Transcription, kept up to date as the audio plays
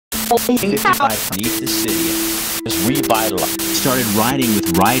55 beneath the city, just revitalized. Started riding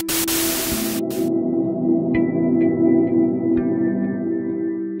with ride.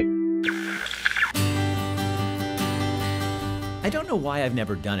 I don't know why I've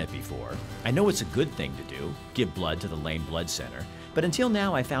never done it before. I know it's a good thing to do, give blood to the Lane Blood Center, but until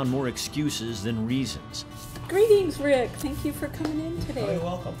now I found more excuses than reasons. Greetings, Rick. Thank you for coming in today. Oh, you're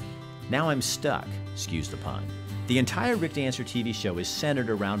welcome. Now I'm stuck, excuse the pun. The entire Rick to Answer TV show is centered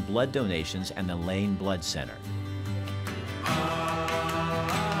around blood donations and the Lane Blood Center.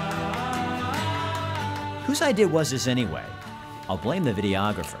 Whose idea was this anyway? I'll blame the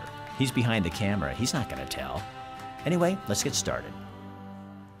videographer. He's behind the camera, he's not gonna tell. Anyway, let's get started.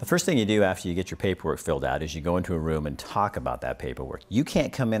 The first thing you do after you get your paperwork filled out is you go into a room and talk about that paperwork. You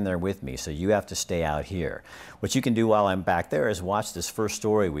can't come in there with me, so you have to stay out here. What you can do while I'm back there is watch this first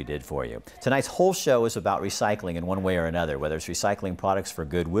story we did for you. Tonight's whole show is about recycling in one way or another, whether it's recycling products for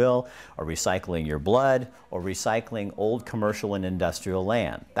Goodwill, or recycling your blood, or recycling old commercial and industrial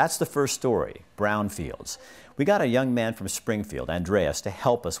land. That's the first story, Brownfields. We got a young man from Springfield, Andreas, to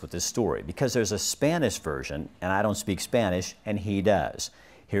help us with this story because there's a Spanish version, and I don't speak Spanish, and he does.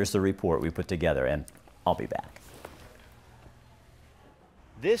 Here's the report we put together, and I'll be back.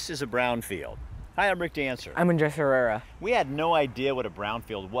 This is a brownfield. Hi, I'm Rick Dancer. I'm Andres Herrera. We had no idea what a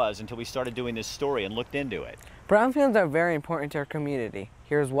brownfield was until we started doing this story and looked into it. Brownfields are very important to our community.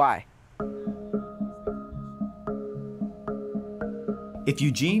 Here's why. If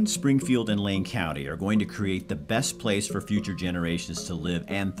Eugene, Springfield, and Lane County are going to create the best place for future generations to live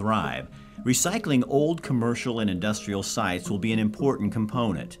and thrive, recycling old commercial and industrial sites will be an important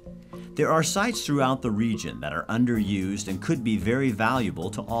component. There are sites throughout the region that are underused and could be very valuable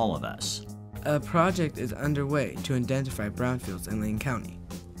to all of us. A project is underway to identify brownfields in Lane County.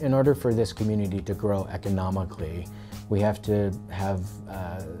 In order for this community to grow economically, we have to have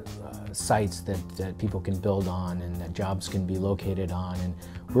sites that people can build on and that jobs can be located on, and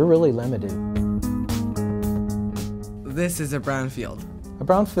we're really limited. This is a brownfield. A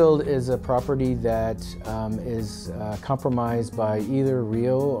brownfield is a property that is compromised by either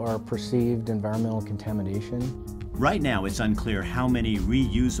real or perceived environmental contamination. Right now, it's unclear how many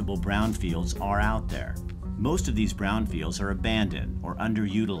reusable brownfields are out there. Most of these brownfields are abandoned or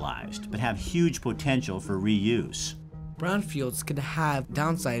underutilized, but have huge potential for reuse. Brownfields could have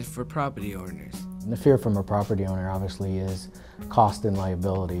downsides for property owners. The fear from a property owner obviously is cost and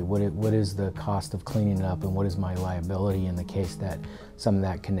liability. What is the cost of cleaning it up, and what is my liability in the case that some of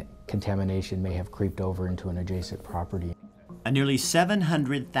that contamination may have creeped over into an adjacent property? A nearly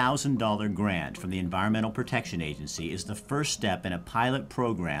 $700,000 grant from the Environmental Protection Agency is the first step in a pilot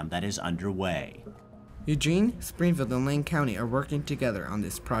program that is underway. Eugene, Springfield, and Lane County are working together on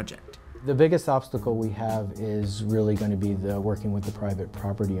this project. The biggest obstacle we have is really going to be working with the private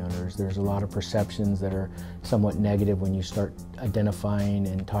property owners. There's a lot of perceptions that are somewhat negative when you start identifying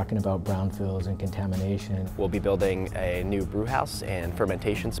and talking about brownfields and contamination. We'll be building a new brew house and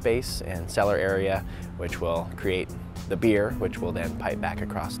fermentation space and cellar area, which will create the beer, which will then pipe back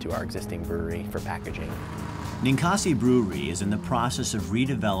across to our existing brewery for packaging. Ninkasi Brewery is in the process of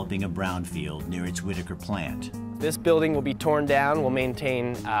redeveloping a brownfield near its Whitaker plant. This building will be torn down. We'll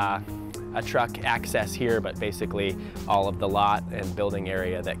maintain a truck access here, but basically all of the lot and building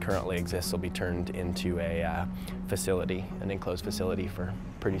area that currently exists will be turned into a facility, an enclosed facility for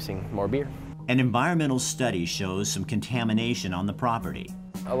producing more beer. An environmental study shows some contamination on the property.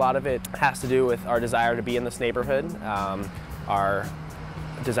 A lot of it has to do with our desire to be in this neighborhood, our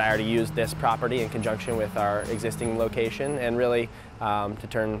desire to use this property in conjunction with our existing location, and really to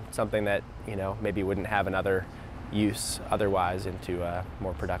turn something that maybe wouldn't have another use otherwise into a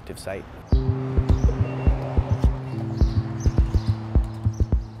more productive site.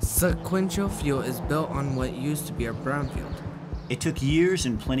 Sequential fuel is built on what used to be a brownfield. It took years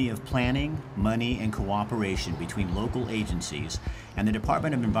and plenty of planning, money, and cooperation between local agencies and the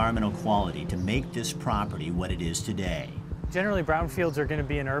Department of Environmental Quality to make this property what it is today. Generally, brownfields are going to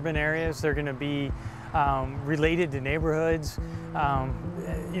be in urban areas. They're going to be related to neighborhoods.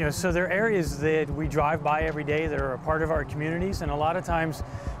 So they're areas that we drive by every day that are a part of our communities, and a lot of times,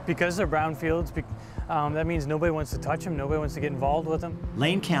 because they're brownfields, that means nobody wants to touch them, nobody wants to get involved with them.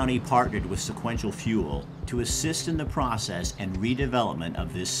 Lane County partnered with Sequential Fuel to assist in the process and redevelopment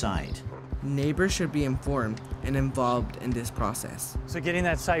of this site. Neighbors should be informed and involved in this process. So getting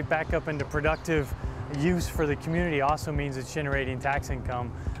that site back up into productive use for the community also means it's generating tax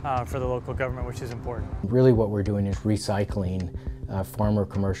income for the local government, which is important. Really what we're doing is recycling farmer,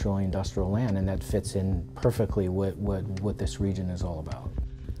 commercial, and industrial land, and that fits in perfectly with what this region is all about.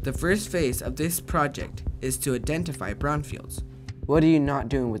 The first phase of this project is to identify brownfields. What are you not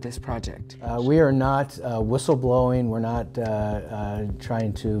doing with this project? We are not whistleblowing. We're not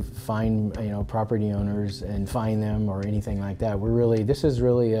trying to find property owners and fine them or anything like that. This is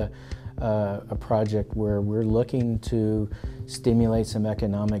really a project where we're looking to stimulate some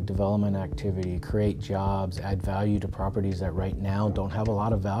economic development activity, create jobs, add value to properties that right now don't have a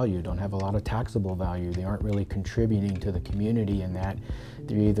lot of value, don't have a lot of taxable value. They aren't really contributing to the community in that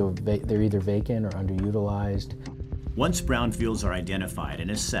they're either vacant or underutilized. Once brownfields are identified and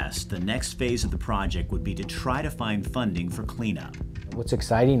assessed, the next phase of the project would be to try to find funding for cleanup. What's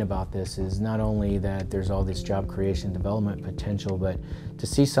exciting about this is not only that there's all this job creation development potential, but to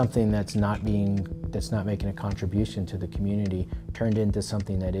see something that's not making a contribution to the community turned into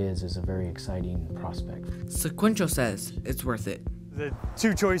something that is a very exciting prospect. Sequential says it's worth it. The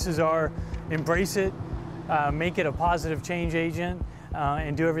two choices are embrace it, make it a positive change agent,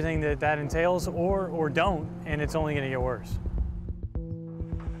 and do everything that entails, or don't, and it's only going to get worse.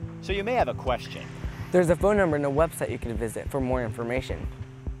 So you may have a question. There's a phone number and a website you can visit for more information.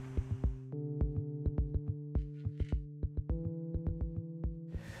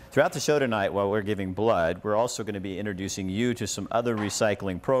 Throughout the show tonight, while we're giving blood, we're also going to be introducing you to some other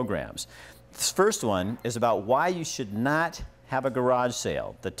recycling programs. This first one is about why you should not have a garage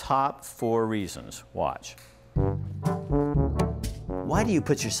sale. The top 4 reasons. Watch. Why do you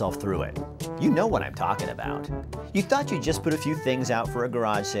put yourself through it? You know what I'm talking about. You thought you'd just put a few things out for a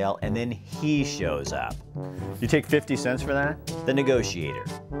garage sale and then he shows up. You take 50 cents for that? The negotiator,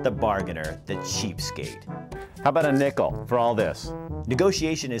 the bargainer, the cheapskate. How about a nickel for all this?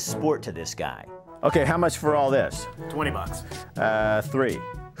 Negotiation is sport to this guy. Okay, how much for all this? 20 bucks. 3.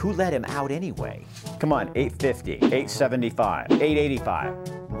 Who let him out anyway? Come on, $8.50, $8.75,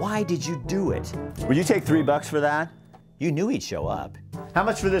 $8.85. Why did you do it? Would you take $3 for that? You knew he'd show up. How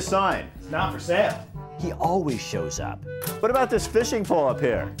much for this sign? It's not for sale. He always shows up. What about this fishing pole up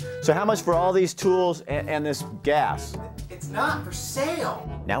here? So how much for all these tools and this gas? It's not for sale.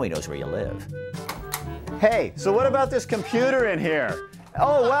 Now he knows where you live. Hey, so what about this computer in here?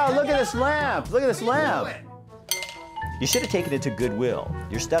 Oh wow, look at this lamp. Look at this lamp. You should have taken it to Goodwill.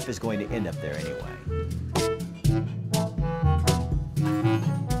 Your stuff is going to end up there anyway.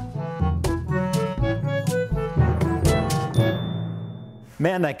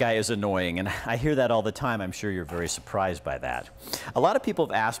 Man, that guy is annoying, and I hear that all the time. I'm sure you're very surprised by that. A lot of people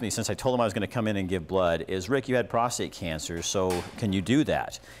have asked me, since I told them I was going to come in and give blood, is, Rick, you had prostate cancer, so can you do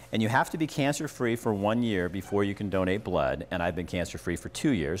that? And you have to be cancer-free for 1 year before you can donate blood, and I've been cancer-free for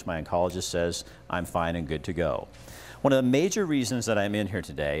 2 years. My oncologist says I'm fine and good to go. One of the major reasons that I'm in here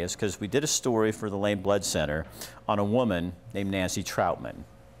today is because we did a story for the Lane Blood Center on a woman named Nancy Trautman.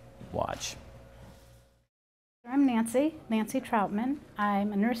 Watch. I'm Nancy Trautman.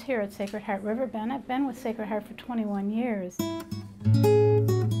 I'm a nurse here at Sacred Heart Riverbend. I've been with Sacred Heart for 21 years.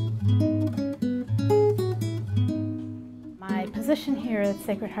 My position here at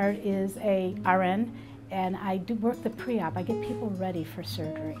Sacred Heart is a RN, and I do work the pre-op. I get people ready for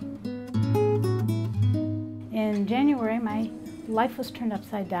surgery. In January, my life was turned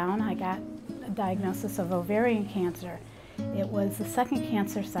upside down. I got a diagnosis of ovarian cancer. It was the second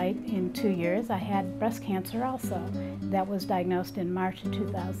cancer site in 2 years. I had breast cancer also. That was diagnosed in March of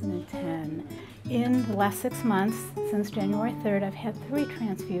 2010. In the last 6 months, since January 3rd, I've had 3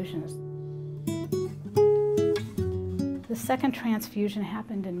 transfusions. The second transfusion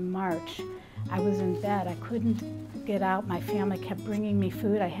happened in March. I was in bed. I couldn't get out. My family kept bringing me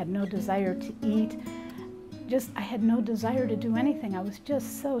food. I had no desire to eat. I had no desire to do anything. I was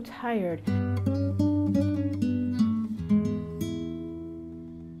just so tired.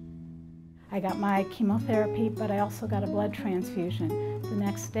 I got my chemotherapy, but I also got a blood transfusion. The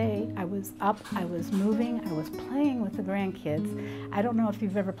next day, I was up, I was moving, I was playing with the grandkids. I don't know if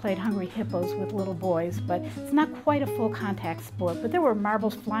you've ever played Hungry Hippos with little boys, but it's not quite a full contact sport, but there were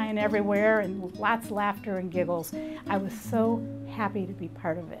marbles flying everywhere and lots of laughter and giggles. I was so happy to be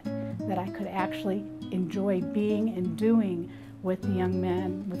part of it, that I could actually enjoy being and doing with the young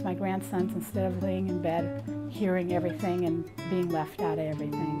men, with my grandsons, instead of laying in bed, hearing everything and being left out of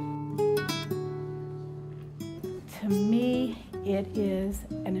everything. To me, it is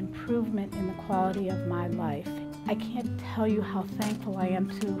an improvement in the quality of my life. I can't tell you how thankful I am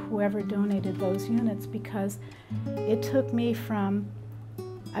to whoever donated those units, because it took me from,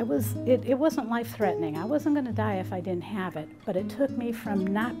 it wasn't life-threatening. I wasn't going to die if I didn't have it, but it took me from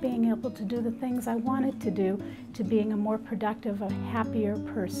not being able to do the things I wanted to do to being a more productive, a happier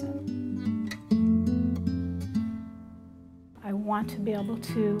person. I want to be able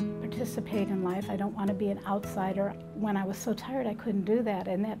to participate in life. I don't want to be an outsider. When I was so tired, I couldn't do that,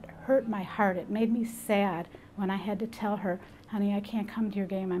 and that hurt my heart. It made me sad when I had to tell her honey, I can't come to your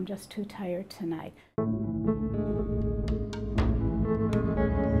game, I'm just too tired tonight.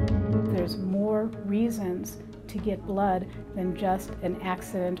 There's more reasons to get blood than just an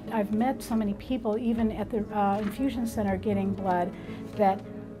accident. I've met so many people, even at the infusion center getting blood, that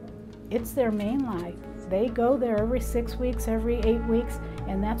it's their main life. They go there every 6 weeks, every 8 weeks,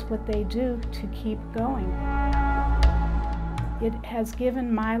 and that's what they do to keep going. It has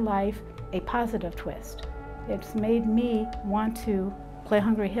given my life a positive twist. It's made me want to play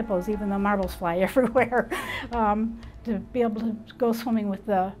Hungry Hippos, even though marbles fly everywhere. To be able to go swimming with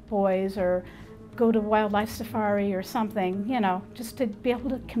the boys or go to wildlife safari or something, you know, just to be able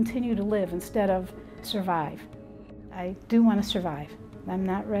to continue to live instead of survive. I do want to survive. I'm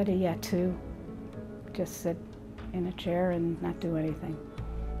not ready yet to just sit in a chair and not do anything.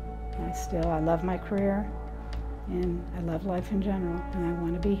 I love my career and I love life in general, and I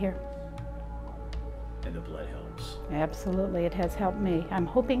want to be here. And the blood helps. Absolutely, it has helped me. I'm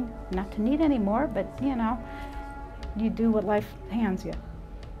hoping not to need any more, but you know, you do what life hands you.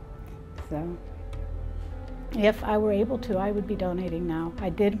 So, if I were able to, I would be donating now. I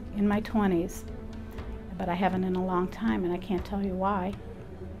did in my 20s, but I haven't in a long time, and I can't tell you why.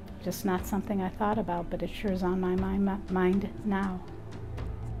 Just not something I thought about, but it sure is on my mind now.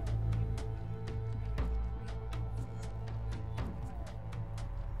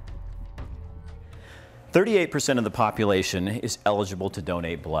 "38% of the population is eligible to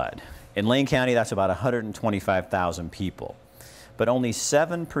donate blood. In Lane County, that's about 125,000 people. But only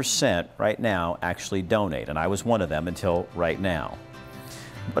 7% right now actually donate, and I was one of them until right now.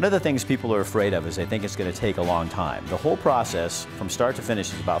 One of the things people are afraid of is they think it's going to take a long time. The whole process from start to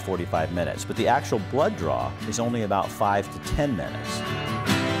finish is about 45 minutes, but the actual blood draw is only about 5 to 10 minutes.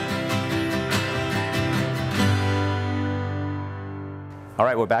 All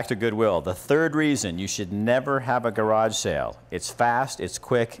right, we're back to Goodwill. The third reason you should never have a garage sale. It's fast, it's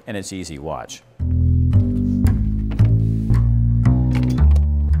quick, and it's easy. Watch.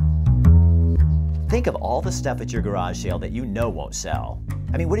 Think of all the stuff at your garage sale that you know won't sell.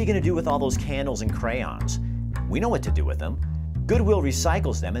 I mean, what are you going to do with all those candles and crayons? We know what to do with them. Goodwill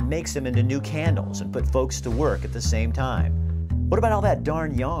recycles them and makes them into new candles and put folks to work at the same time. What about all that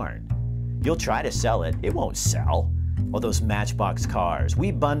darn yarn? You'll try to sell it, it won't sell. Or those Matchbox cars.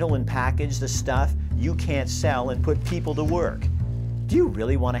 We bundle and package the stuff you can't sell and put people to work. Do you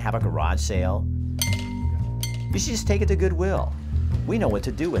really want to have a garage sale? You should just take it to Goodwill. We know what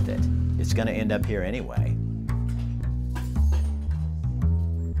to do with it. It's going to end up here anyway.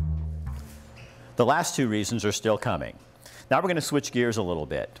 The last two reasons are still coming. Now we're going to switch gears a little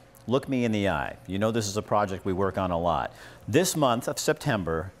bit. Look me in the eye. You know this is a project we work on a lot. This month of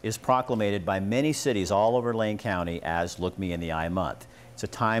September is proclamated by many cities all over Lane County as Look Me in the Eye Month. It's a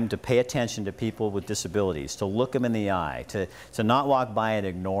time to pay attention to people with disabilities, to look them in the eye, to not walk by and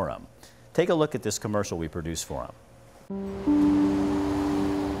ignore them. Take a look at this commercial we produced for them.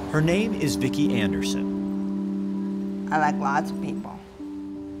 Her name is Vicki Anderson. I like lots of people.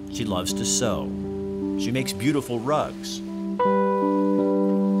 She loves to sew. She makes beautiful rugs.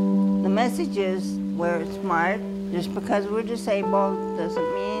 The message is we're smart. Just because we're disabled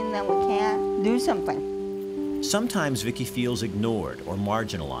doesn't mean that we can't do something. Sometimes Vicki feels ignored or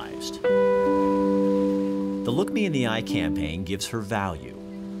marginalized. The Look Me in the Eye campaign gives her value.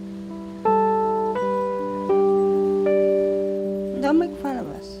 Don't make fun of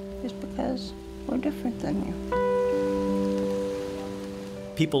us just because we're different than you.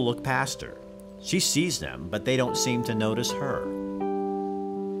 People look past her. She sees them, but they don't seem to notice her.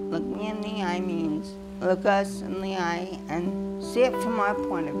 Look me in the eye means look us in the eye and see it from our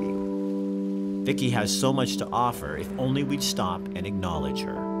point of view. Vicki has so much to offer if only we'd stop and acknowledge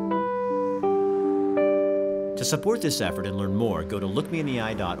her. To support this effort and learn more, go to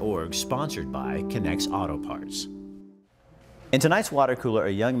lookmeintheeye.org, sponsored by Connects Auto Parts. In tonight's WaterCooler,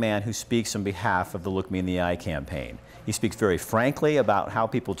 a young man who speaks on behalf of the Look Me in the Eye campaign. He speaks very frankly about how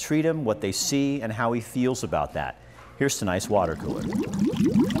people treat him, what they see, and how he feels about that. Here's tonight's WaterCooler.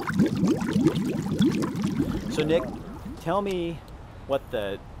 So Nick, tell me what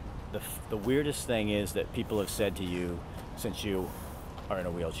the weirdest thing is that people have said to you since you are in a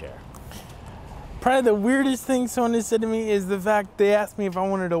wheelchair. Probably the weirdest thing someone has said to me is the fact they asked me if I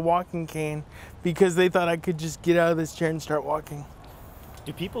wanted a walking cane because they thought I could just get out of this chair and start walking.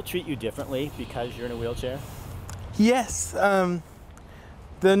 Do people treat you differently because you're in a wheelchair? Yes.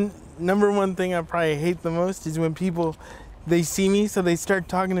 The number one thing I probably hate the most is when people, they see me, so they start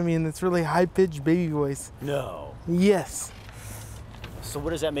talking to me in this really high-pitched baby voice. No. Yes. So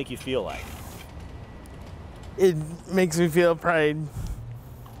what does that make you feel like? It makes me feel probably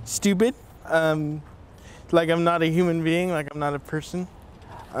stupid. like I'm not a human being, like I'm not a person.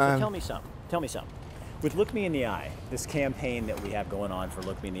 So tell me something. Tell me something. With Look Me in the Eye, this campaign that we have going on for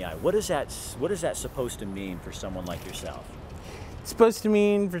Look Me in the Eye, what is that supposed to mean for someone like yourself? It's supposed to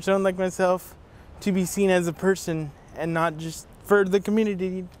mean for someone like myself to be seen as a person, and not just for the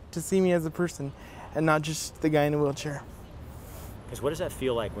community to see me as a person and not just the guy in a wheelchair. Because what does that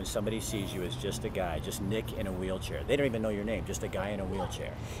feel like when somebody sees you as just a guy, just Nick in a wheelchair? They don't even know your name, just a guy in a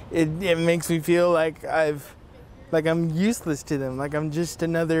wheelchair. It makes me feel like I'm useless to them, like I'm just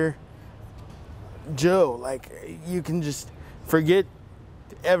another Joe. Like you can just forget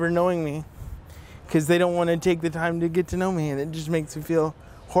ever knowing me because they don't want to take the time to get to know me, and it just makes me feel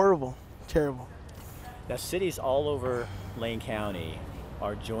horrible, terrible. Now, cities all over Lane County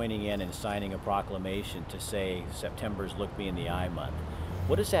are joining in and signing a proclamation to say September's Look Me in the Eye month.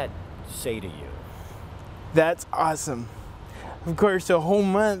 What does that say to you? That's awesome. Of course, a whole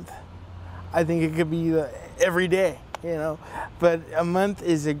month, I think it could be every day, you know, but a month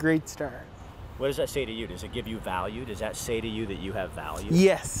is a great start. What does that say to you? Does it give you value? Does that say to you that you have value?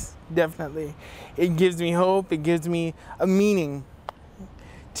 Yes, definitely. It gives me hope. It gives me a meaning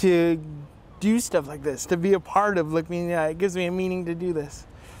to do stuff like this, to be a part of Look Me in the Eye. It gives me a meaning to do this.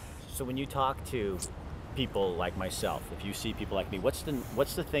 So when you talk to people like myself, if you see people like me, what's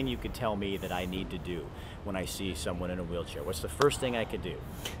the thing you could tell me that I need to do when I see someone in a wheelchair? What's the first thing I could do?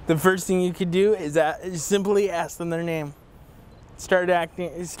 The first thing you could do is simply ask them their name. Start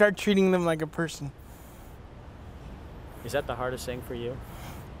treating them like a person. Is that the hardest thing for you?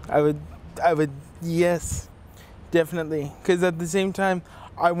 I would, yes, definitely. Because at the same time,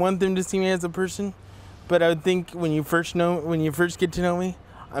 I want them to see me as a person, but I would think when you first get to know me,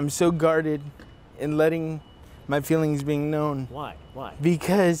 I'm so guarded in letting my feelings being known. Why? Why?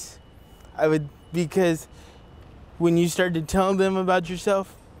 Because when you start to tell them about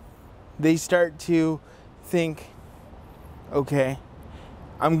yourself, they start to think, okay,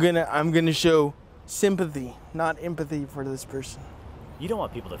 I'm gonna show sympathy, not empathy for this person. You don't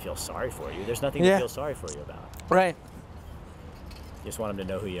want people to feel sorry for you. There's nothing to feel sorry for you about. Right. You just want them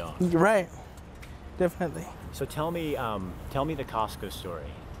to know who you are. Right. Definitely. So tell me the Costco story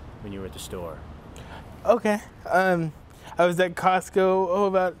when you were at the store. Okay. I was at Costco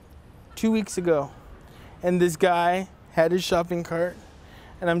about 2 weeks ago, and this guy had his shopping cart,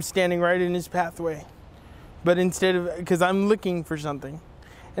 and I'm standing right in his pathway. But because I'm looking for something,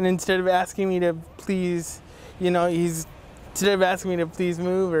 and instead of asking me to please, instead of asking me to please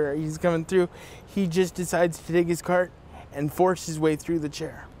move or he's coming through, he just decides to take his cart and force his way through the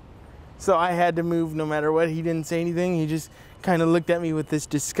chair. So I had to move no matter what. He didn't say anything. He just kind of looked at me with this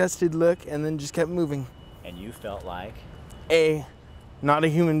disgusted look and then just kept moving. And you felt like? Not a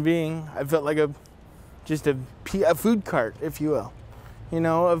human being. I felt like just a food cart, if you will.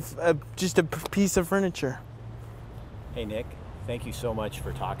 Just a piece of furniture. Hey Nick, thank you so much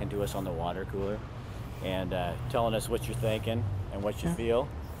for talking to us on the water cooler and telling us what you're thinking and what you feel.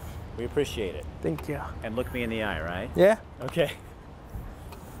 We appreciate it. Thank you. And look me in the eye, right? Yeah. Okay.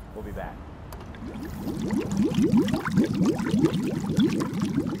 We'll be back.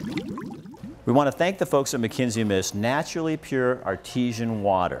 We want to thank the folks at Mckenzie Mist Naturally Pure Artesian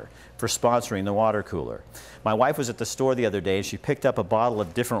Water for sponsoring the water cooler. My wife was at the store the other day and she picked up a bottle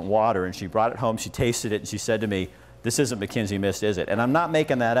of different water and she brought it home, she tasted it and she said to me, "This isn't Mckenzie Mist, is it?" And I'm not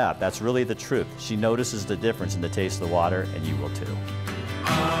making that up. That's really the truth. She notices the difference in the taste of the water, and you will too.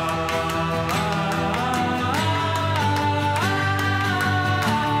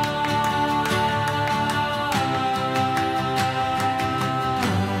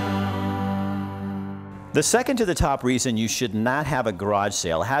 The second to the top reason you should not have a garage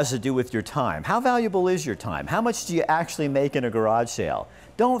sale has to do with your time. How valuable is your time? How much do you actually make in a garage sale?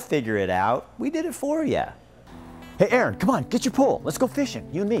 Don't figure it out. We did it for you. Hey, Aaron, come on, get your pole. Let's go fishing.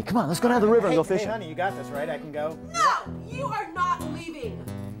 You and me. Come on, let's go down the river and go fishing. Hey, honey, you got this, right? I can go. No, you are not leaving.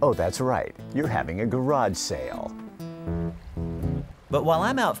 Oh, that's right. You're having a garage sale. But while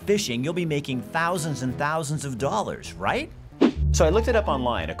I'm out fishing, you'll be making thousands and thousands of dollars, right? So I looked it up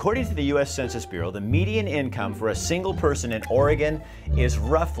online. According to the U.S. Census Bureau, the median income for a single person in Oregon is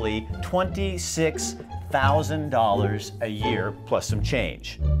roughly $26,000 a year plus some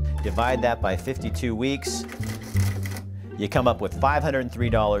change. Divide that by 52 weeks. You come up with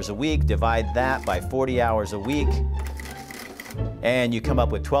 $503 a week. Divide that by 40 hours a week. And you come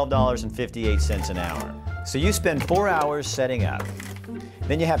up with $12.58 an hour. So you spend 4 hours setting up.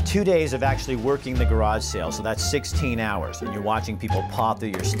 Then you have 2 days of actually working the garage sale, so that's 16 hours, and you're watching people paw through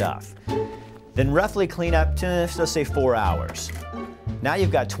your stuff. Then roughly clean up to, let's say, 4 hours. Now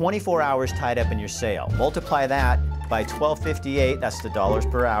you've got 24 hours tied up in your sale. Multiply that by $12.58, that's the dollars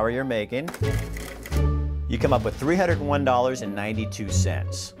per hour you're making. you come up with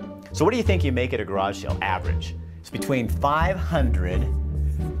 $301.92. So what do you think you make at a garage sale, average? It's between $500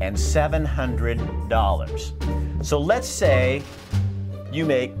 and $700. So let's say you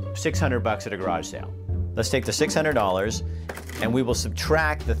make $600 at a garage sale. Let's take the $600 and we will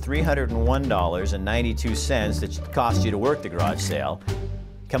subtract the $301.92 that cost you to work the garage sale,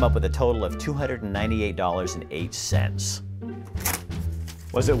 come up with a total of $298.08.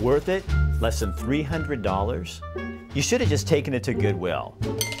 Was it worth it? Less than $300? You should have just taken it to Goodwill.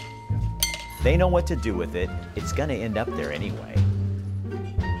 They know what to do with it. It's gonna end up there anyway.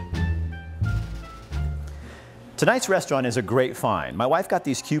 Tonight's restaurant is a great find. My wife got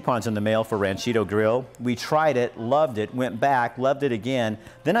these coupons in the mail for Ranchito Grill. We tried it, loved it, went back, loved it again.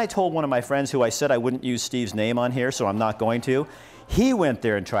 Then I told one of my friends who I said I wouldn't use Steve's name on here, so I'm not going to. He went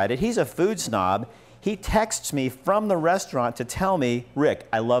there and tried it. He's a food snob. He texts me from the restaurant to tell me, Rick,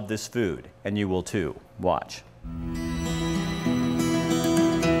 I love this food, and you will too. Watch.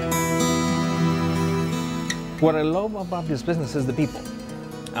 What I love about this business is the people.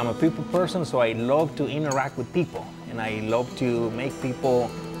 I'm a people person, so I love to interact with people, and I love to make people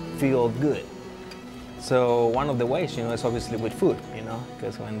feel good. So one of the ways, is obviously with food,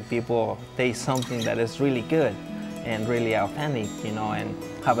 because when people taste something that is really good and really authentic, and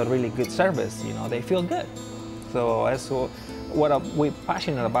have a really good service, they feel good. So that's what we're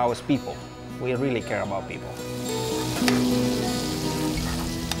passionate about is people. We really care about people.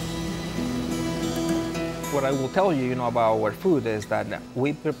 What I will tell you, about our food is that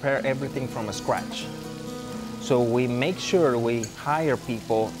we prepare everything from scratch. So we make sure we hire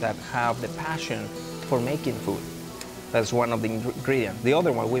people that have the passion for making food. That's one of the ingredients. The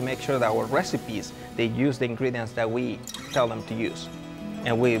other one, we make sure that our recipes, they use the ingredients that we tell them to use.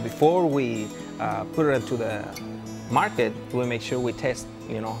 And before we put it into the market, we make sure we test,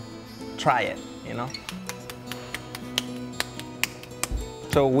 try it,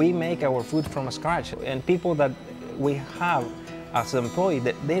 So we make our food from scratch, and people that we have as employees,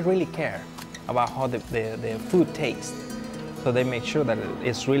 they really care about how the food tastes. So they make sure that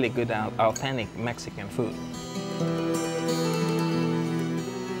it's really good, authentic Mexican food.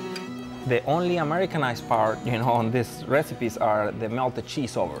 The only Americanized part, on these recipes are the melted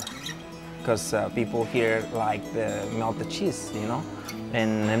cheese over, because people here like the melted cheese,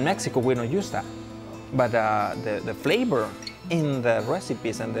 And in Mexico we don't use that, but the flavor in the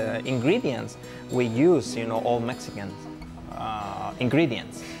recipes and the ingredients, we use, all Mexican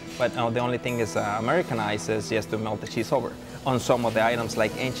ingredients. But the only thing is Americanized is just to melt the cheese over. On some of the items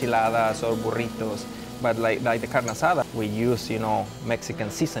like enchiladas or burritos, but like the carne asada, we use, Mexican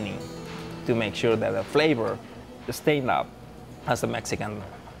seasoning to make sure that the flavor stays up as a Mexican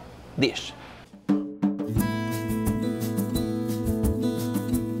dish.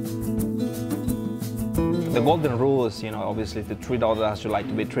 The golden rule is, obviously to treat others as you like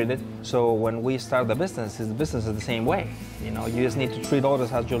to be treated. So when we start the business is the same way. You just need to treat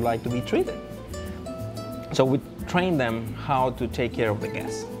others as you like to be treated. So we train them how to take care of the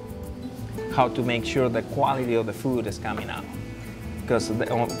guests, how to make sure the quality of the food is coming out. Because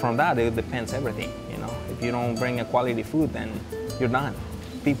from that, it depends everything, If you don't bring a quality food, then you're done.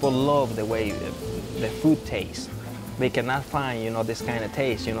 People love the way the food tastes. They cannot find, this kind of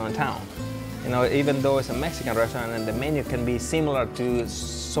taste, in town. Even though it's a Mexican restaurant and the menu can be similar to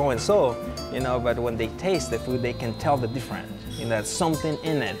so-and-so, but when they taste the food, they can tell the difference. There's something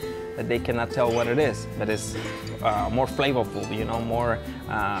in it that they cannot tell what it is, but it's more flavorful, more,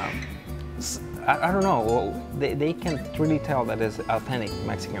 I don't know, they can really tell that it's authentic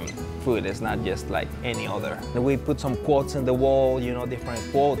Mexican food. It's not just like any other. We put some quotes in the wall, different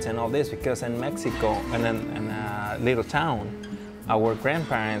quotes and all this, because in Mexico, and in a little town, our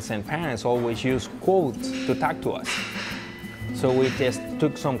grandparents and parents always use quotes to talk to us. So we just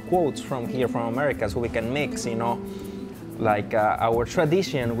took some quotes from here, from America, so we can mix, like our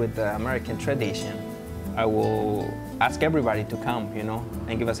tradition with the American tradition. I will ask everybody to come,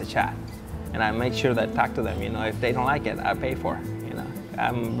 and give us a chat. And I make sure that I talk to them, if they don't like it, I pay for it,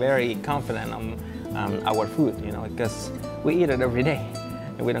 I'm very confident on our food, because we eat it every day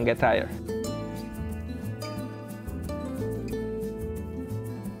and we don't get tired.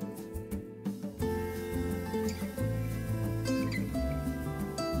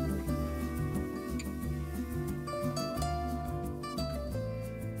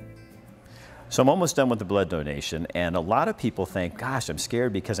 So I'm almost done with the blood donation, and a lot of people think, gosh, I'm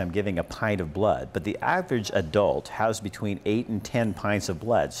scared because I'm giving a pint of blood. But the average adult has between 8 and 10 pints of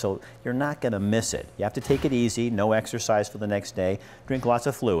blood, so you're not going to miss it. You have to take it easy, no exercise for the next day, drink lots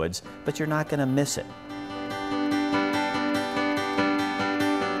of fluids, but you're not going to miss it.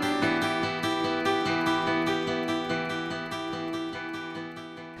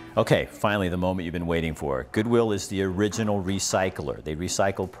 Okay, finally the moment you've been waiting for. Goodwill is the original recycler. They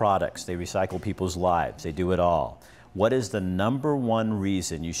recycle products, they recycle people's lives, they do it all. What is the #1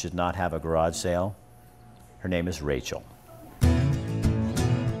 reason you should not have a garage sale? Her name is Rachel.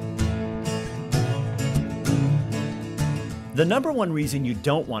 The #1 reason you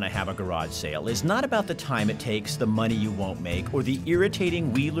don't want to have a garage sale is not about the time it takes, the money you won't make, or the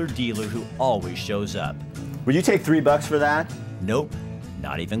irritating wheeler dealer who always shows up. Would you take $3 for that? Nope,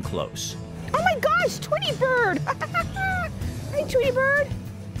 not even close. Oh my gosh, Tweety Bird! Hey, Tweety Bird!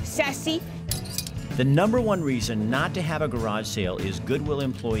 Sassy. The #1 reason not to have a garage sale is Goodwill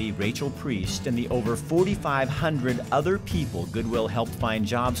employee Rachel Priest and the over 4,500 other people Goodwill helped find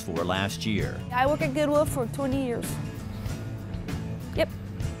jobs for last year. I work at Goodwill for 20 years. Yep,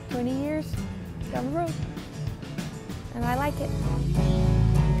 20 years down the road. And I like it.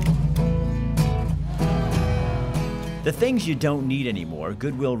 The things you don't need anymore,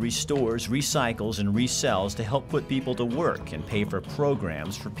 Goodwill restores, recycles, and resells to help put people to work and pay for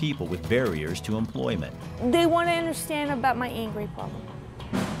programs for people with barriers to employment. They want to understand about my angry problem.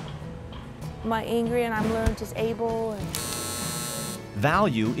 My angry and I'm learned disabled.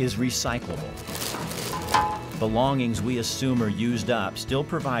 Value is recyclable. Belongings we assume are used up still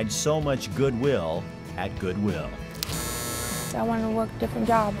provide so much goodwill at Goodwill. I want to work different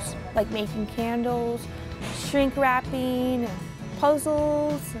jobs, like making candles, shrink wrapping, and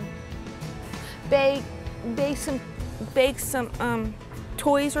puzzles, and bake some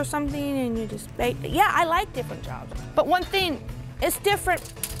toys or something, and you just bake. Yeah, I like different jobs. But one thing, it's different,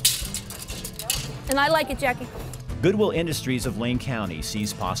 and I like it, Jackie. Goodwill Industries of Lane County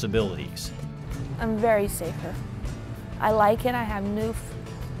sees possibilities. I'm very safer. I like it. I have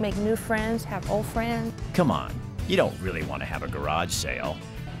make new friends, have old friends. Come on, you don't really want to have a garage sale.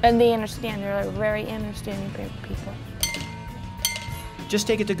 And they understand. They're very understanding people. Just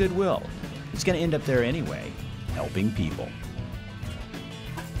take it to Goodwill. It's going to end up there anyway, helping people.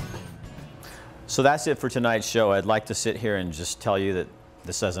 So that's it for tonight's show. I'd like to sit here and just tell you that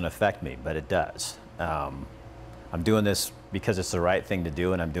this doesn't affect me, but it does. I'm doing this because it's the right thing to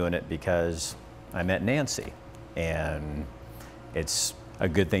do, and I'm doing it because I met Nancy, and it's a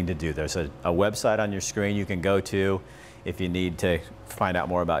good thing to do. There's a website on your screen you can go to if you need to find out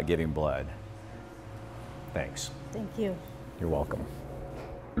more about giving blood. Thanks. Thank you. You're welcome.